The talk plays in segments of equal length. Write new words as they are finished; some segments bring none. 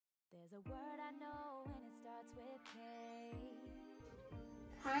There's a word I know and it starts with K.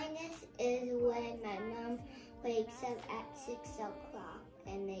 Kindness is when my mom wakes up at 6 o'clock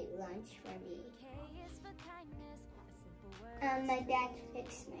and make lunch for me. My dad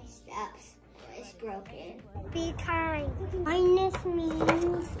fixed my steps. It's broken. Be kind. Kindness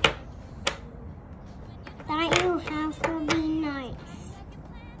means that you have to be nice.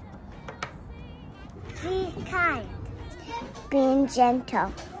 Be kind. Being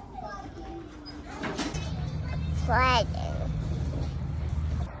gentle. Friday.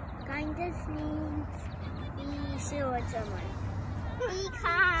 Kindness means be sure with someone. Be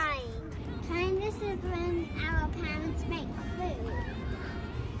kind. Kindness is when our parents make food.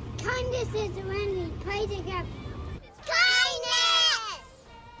 Kindness is when we play together. Kindness!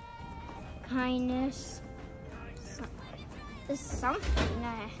 Kindness is something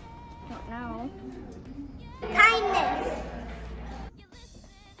I don't know. Kindness.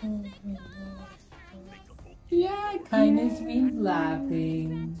 Yeah, kindness means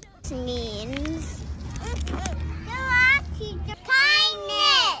laughing. It means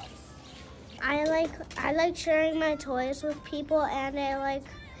kindness. I like sharing my toys with people, and I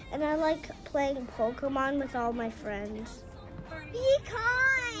like playing Pokemon with all my friends. Be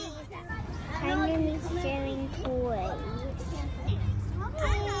kind. Kindness means sharing toys.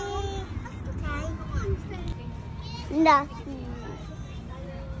 Nothing.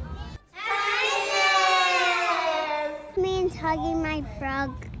 Means hugging my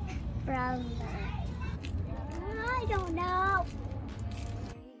brother. I don't know.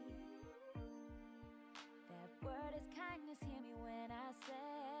 That word is kindness, hear me when I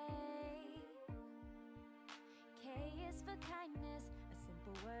say K is for kindness, a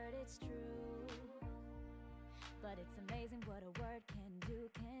simple word, it's true. But it's amazing what a word can do.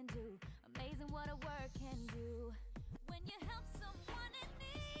 Amazing what a word can do. When you help someone in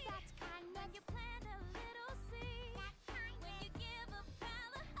need, that's kindness. When you plant a little seed, that's kindness. When you give a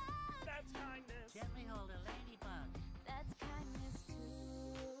pal a hug, that's kindness. Gently hold a ladybug, that's kindness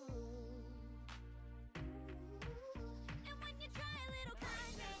too. And when you try a little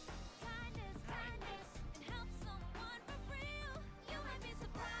kindness, and help someone for real, you might be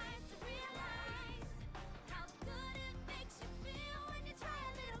surprised to realize how good it makes you feel when you try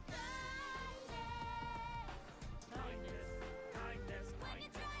a little Kindness, kindness, when you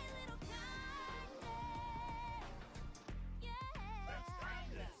kindness. try a little yeah. That's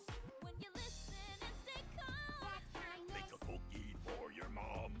kindness. When you listen and stay calm, Make a cookie for your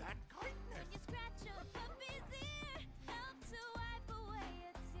mom. That when kindness. you scratch a puppy's ear, help to wipe away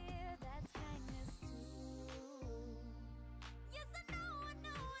a tear, that's kindness too. Yes, I know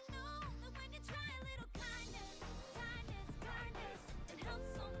that when you try a little kindness, and help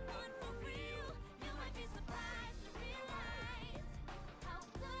someone for real, you might be surprised to realize how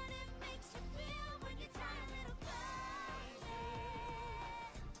good it makes you feel when you try a little kindness.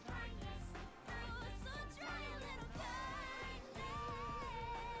 Oh, so try a little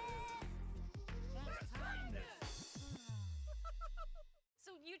That's kindness.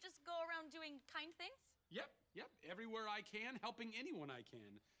 So you just go around doing kind things? Yep. Everywhere I can, helping anyone I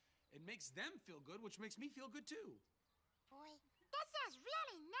can. It makes them feel good, which makes me feel good too. Boy, that sounds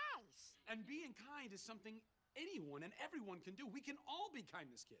really nice. And being kind is something anyone and everyone can do. We can all be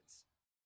kindness kids.